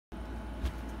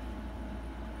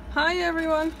Hi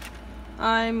everyone,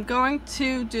 I'm going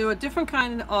to do a different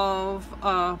kind of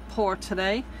pour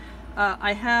today.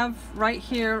 I have right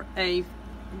here a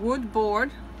wood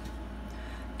board,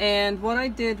 and what I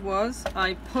did was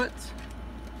I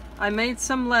made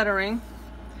some lettering.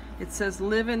 It says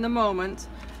live in the moment,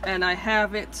 and I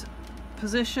have it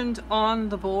positioned on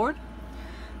the board,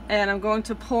 and I'm going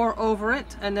to pour over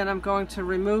it, and then I'm going to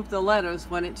remove the letters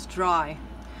when it's dry.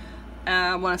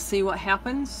 I want to see what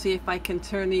happens, see if I can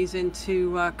turn these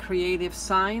into creative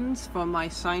signs for my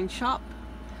sign shop,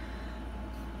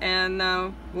 and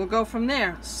we'll go from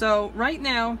there. So right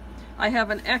now I have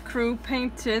an ecru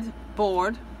painted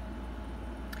board.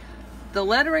 The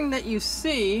lettering that you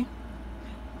see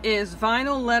is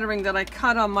vinyl lettering that I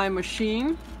cut on my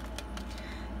machine,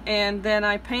 and then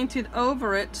I painted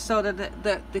over it so that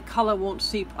the color won't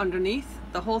seep underneath.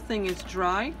 The whole thing is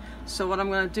dry. So what I'm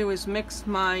going to do is mix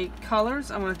my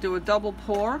colors. I'm going to do a double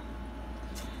pour,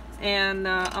 and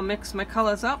I'll mix my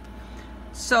colors up.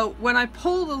 So when I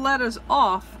pull the letters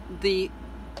off, the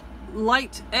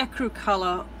light ecru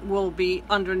color will be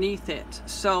underneath it.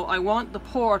 So I want the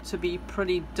pour to be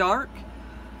pretty dark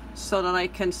so that I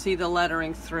can see the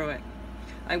lettering through it.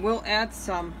 I will add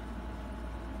some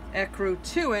ecru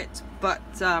to it, but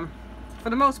for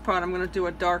the most part I'm going to do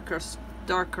a darker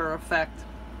effect.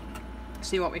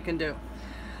 See what we can do.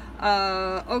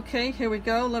 Okay, here we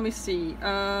go. Let me see.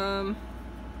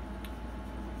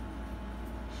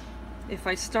 If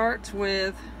I start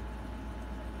with,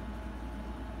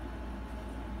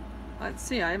 let's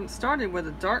see, I haven't started with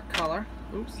a dark color.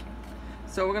 Oops.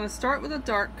 So we're going to start with a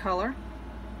dark color,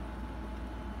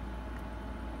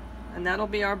 and that'll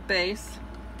be our base.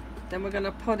 Then we're going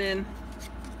to put in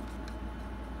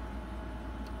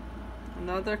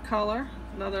another color,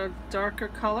 another darker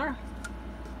color,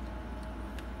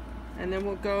 and then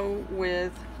we'll go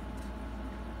with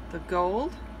the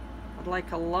gold. I'd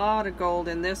like a lot of gold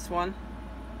in this one.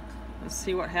 Let's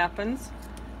see what happens.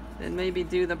 Then maybe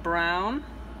do the brown.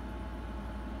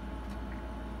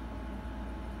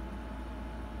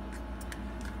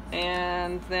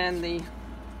 And then the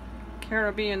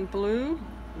Caribbean blue.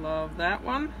 Love that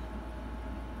one.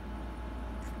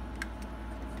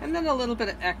 And then a little bit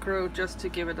of ecru just to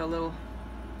give it a little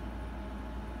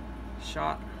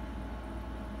shot.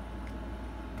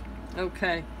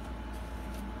 Okay.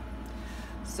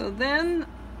 So then,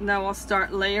 now I'll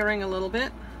start layering a little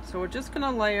bit. So we're just going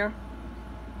to layer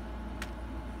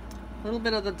a little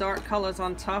bit of the dark colors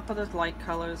on top of the light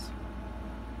colors.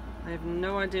 I have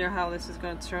no idea how this is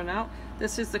going to turn out.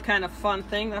 This is the kind of fun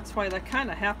thing. That's why they're kind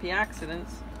of happy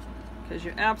accidents, because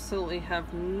you absolutely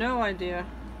have no idea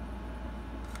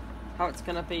how it's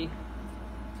going to be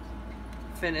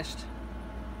finished.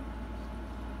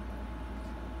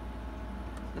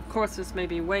 Of course, this may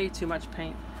be way too much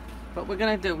paint, but we're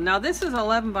going to do. Now this is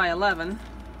 11 by 11,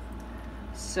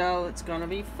 so it's going to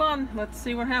be fun. Let's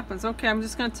see what happens. Okay, I'm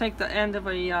just going to take the end of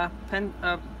a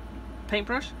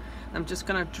paintbrush. I'm just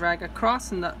going to drag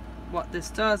across, and what this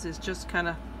does is just kind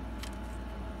of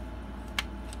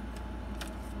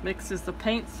mixes the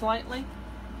paint slightly.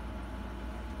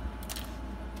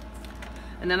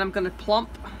 And then I'm going to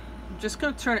plump. I'm just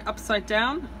going to turn it upside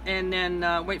down, and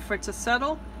then wait for it to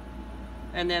settle,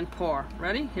 and then pour.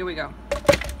 Ready? Here we go.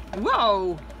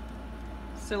 Whoa!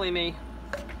 Silly me.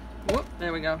 Whoop,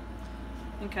 there we go.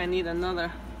 I think I need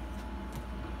another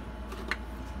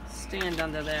stand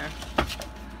under there.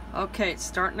 Okay, it's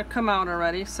starting to come out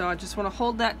already, so I just want to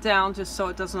hold that down just so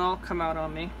it doesn't all come out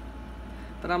on me.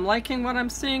 But I'm liking what I'm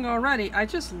seeing already.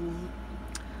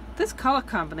 This color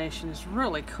combination is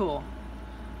really cool.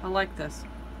 I like this.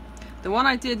 The one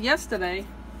I did yesterday,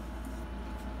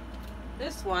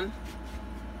 this one,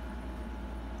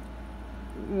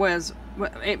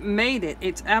 it made it.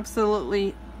 It's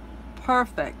absolutely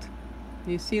perfect.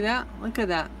 You see that? Look at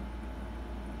that.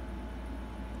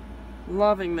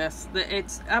 Loving this.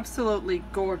 It's absolutely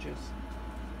gorgeous.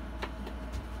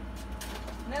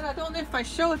 And then I don't know if I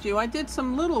showed you, I did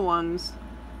some little ones.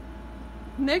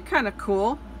 And they're kind of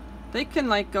cool. They can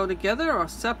like go together or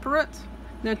separate.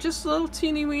 They're just little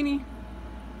teeny weeny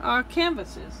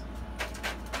canvases.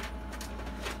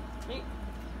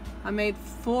 I made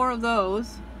 4 of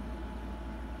those.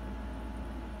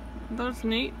 That's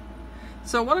neat.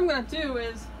 So what I'm going to do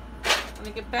is, when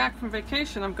I get back from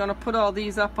vacation, I'm going to put all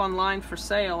these up online for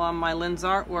sale on my Lynn's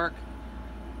Artwork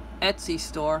Etsy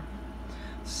store.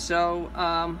 So,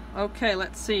 okay,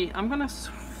 let's see. I'm going to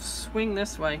swing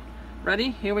this way.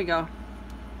 Ready? Here we go.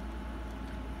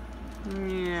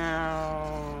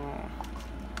 Meow.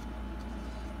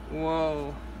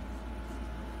 Whoa.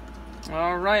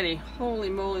 Alrighty. Holy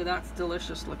moly, that's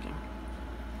delicious looking.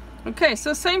 Okay,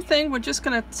 so same thing, we're just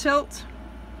gonna tilt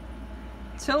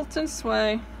and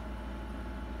sway.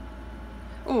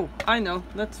 Oh, I know,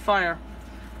 let's fire.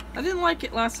 I didn't like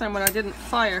it last time when I didn't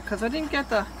fire because I didn't get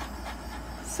the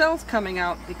cells coming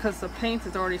out because the paint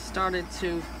has already started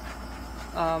to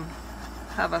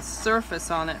have a surface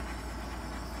on it.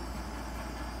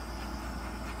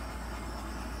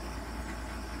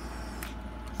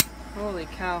 Holy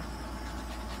cow.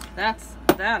 That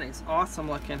is awesome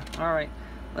looking. All right,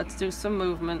 let's do some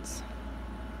movements.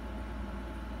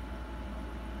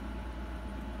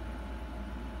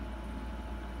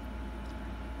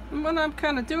 And what I'm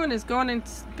kind of doing is going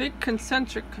into big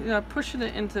concentric, pushing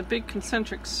it into big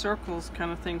concentric circles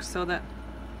kind of thing, so that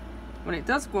when it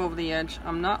does go over the edge,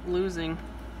 I'm not losing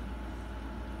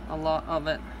a lot of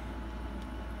it.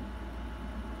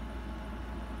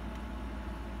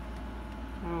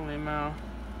 Holy mow.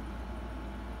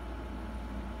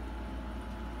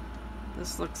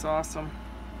 This looks awesome.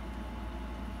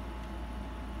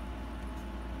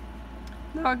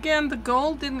 Now again, the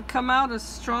gold didn't come out as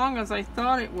strong as I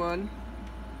thought it would.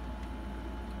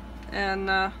 And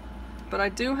but I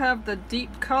do have the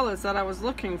deep colors that I was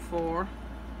looking for.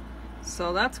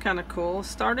 So that's kind of cool.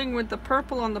 Starting with the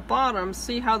purple on the bottom,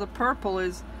 see how the purple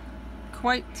is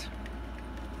quite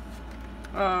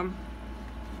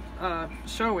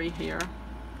showy here.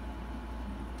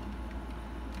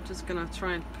 I'm just gonna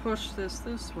try and push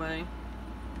this way.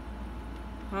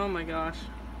 Oh my gosh,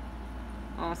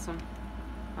 awesome.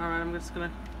 All right, I'm just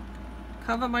gonna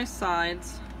cover my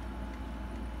sides.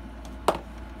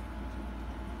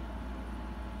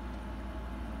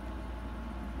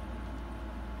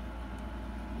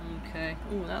 Okay,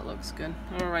 ooh, that looks good.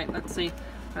 All right, let's see.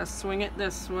 Let's swing it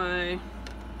this way.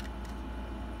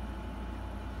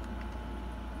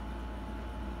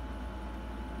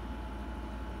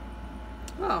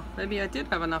 Oh, maybe I did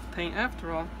have enough paint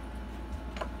after all.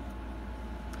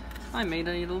 I may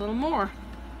need a little more.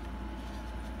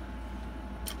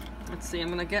 Let's see, I'm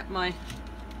gonna get my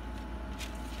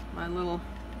little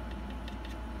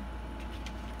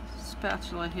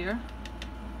spatula here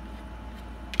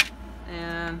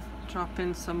and drop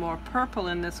in some more purple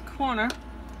in this corner.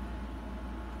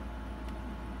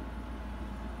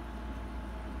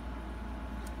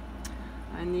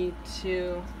 I need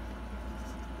to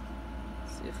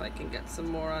see if I can get some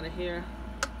more out of here.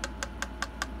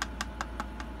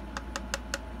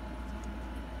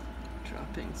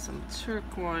 Dropping some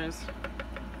turquoise,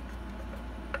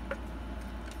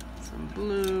 some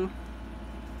blue,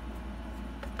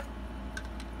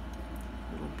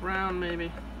 a little brown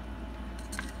maybe.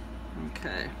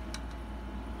 Okay.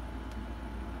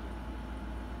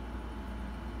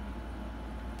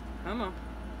 Come on.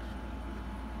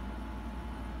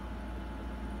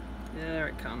 There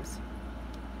it comes.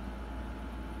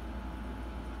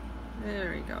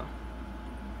 There we go.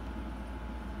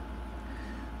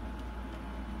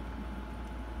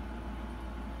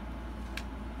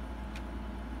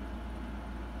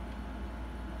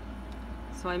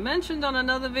 So I mentioned on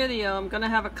another video I'm gonna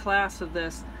have a class of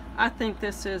this. I think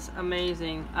this is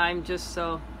amazing. I'm just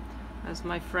so, as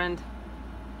my friend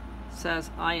says,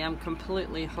 I am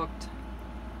completely hooked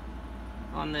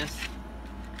on this.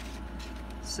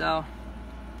 So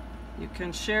you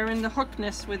can share in the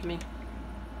hookness with me.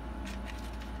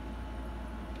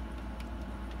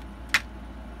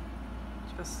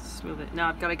 Just smooth it. Now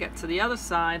I've got to get to the other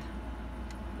side.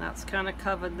 That's kind of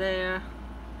covered there.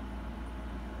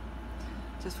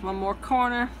 Just one more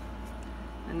corner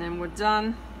and then we're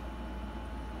done.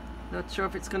 Not sure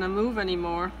if it's going to move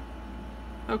anymore.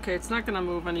 Okay, it's not going to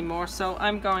move anymore, so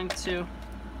I'm going to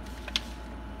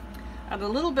add a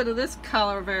little bit of this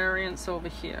color variance over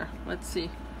here. Let's see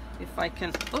if I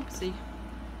can, oopsie,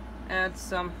 add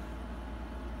some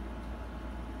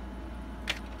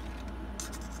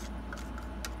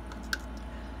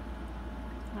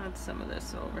of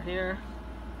this over here.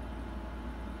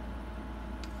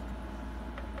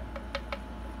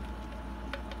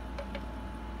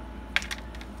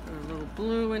 Put a little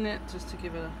blue in it just to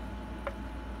give it a,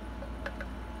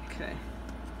 okay.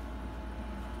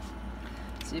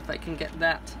 See if I can get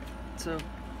that to, there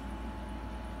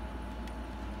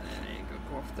you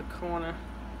go off the corner.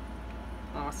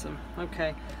 Awesome.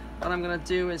 Okay, what I'm gonna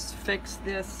do is fix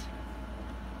this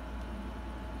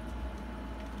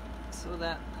so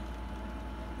that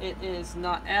it is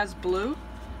not as blue.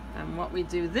 And what we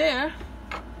do there,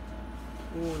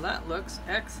 oh, that looks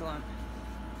excellent,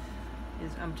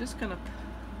 is I'm just gonna,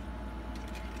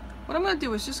 what I'm gonna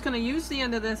do is just gonna use the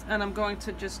end of this and I'm going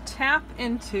to just tap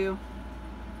into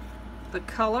the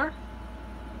color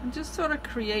and just sort of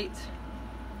create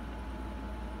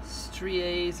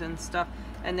striations and stuff.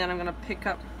 And then I'm gonna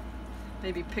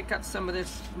maybe pick up some of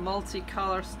this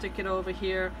multicolor, stick it over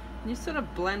here, and you sort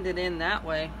of blend it in that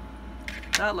way.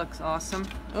 That looks awesome.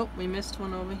 Oh, we missed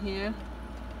one over here.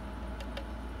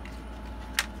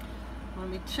 Let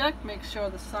me check, make sure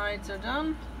the sides are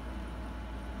done.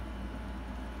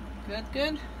 Good,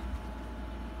 good.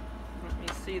 Let me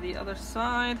see the other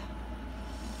side.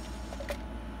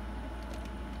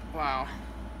 Wow.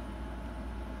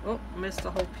 Oh, missed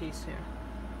a whole piece here.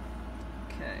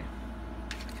 Okay.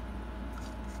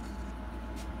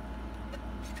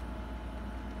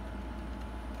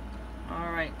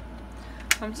 All right.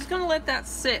 So I'm just going to let that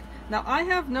sit. Now I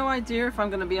have no idea if I'm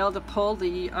going to be able to pull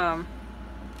the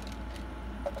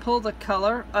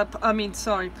color up. I mean,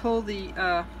 sorry, pull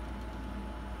the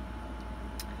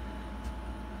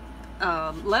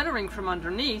lettering from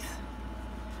underneath.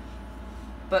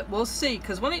 But we'll see,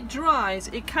 because when it dries,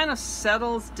 it kind of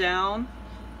settles down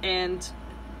and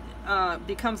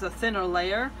becomes a thinner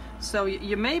layer. So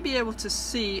you may be able to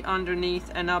see underneath,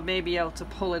 and I may be able to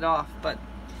pull it off. But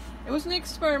it was an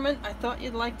experiment. I thought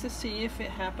you'd like to see if it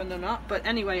happened or not. But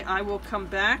anyway, I will come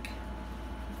back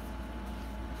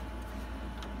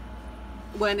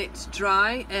when it's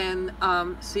dry and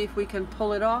see if we can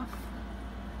pull it off.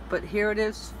 But here it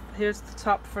is. Here's the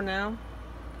top for now.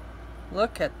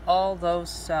 Look at all those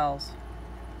cells.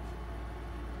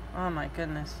 Oh my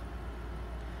goodness.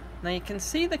 Now you can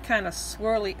see the kind of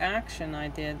swirly action I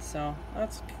did, so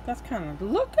that's kind of,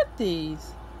 look at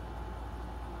these.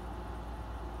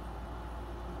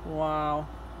 Wow.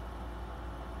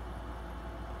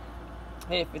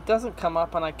 Hey, if it doesn't come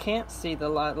up and I can't see the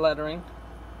lettering,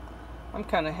 I'm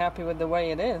kind of happy with the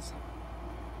way it is.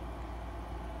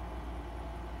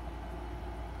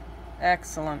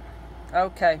 Excellent.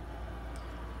 Okay.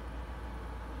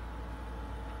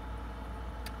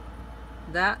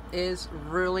 That is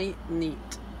really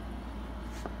neat.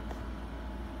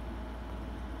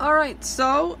 All right,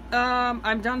 so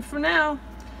I'm done for now.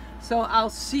 So I'll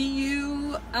see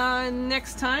you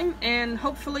next time, and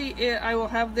hopefully I will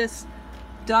have this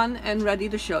done and ready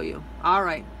to show you. All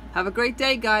right, have a great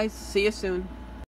day, guys. See you soon.